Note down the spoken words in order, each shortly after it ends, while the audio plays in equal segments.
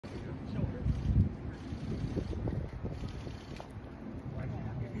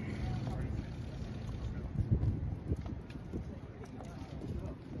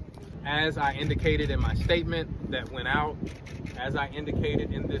As I indicated in my statement that went out, as I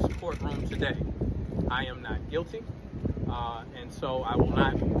indicated in this courtroom today, I am not guilty, and so I will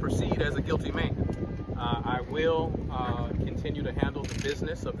not proceed as a guilty man. I will continue to handle the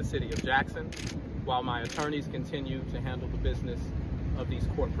business of the city of Jackson while my attorneys continue to handle the business of these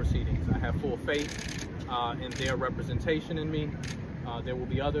court proceedings. I have full faith in their representation in me. There will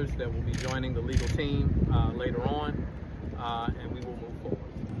be others that will be joining the legal team later on, and we will move forward.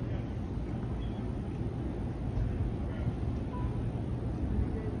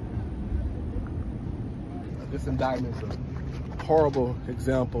 This indictment is a horrible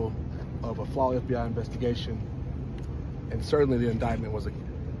example of a flawed FBI investigation, and certainly the indictment was an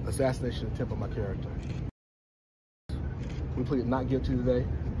assassination attempt on my character. We pleaded not guilty today,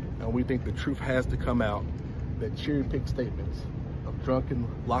 and we think the truth has to come out that cherry-picked statements of drunken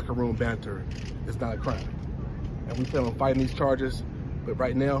locker room banter is not a crime. And we plan on fighting these charges, but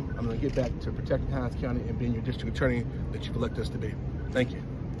right now I'm going to get back to protecting Hinds County and being your district attorney that you've elected us to be. Thank you.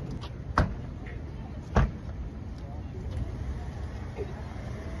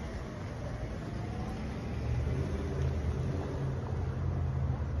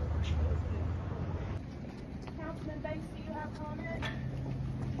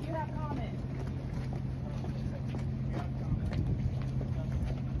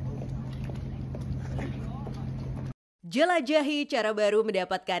 Jelajahi cara baru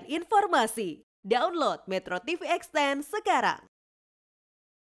mendapatkan informasi. Download MetroTV Extend sekarang.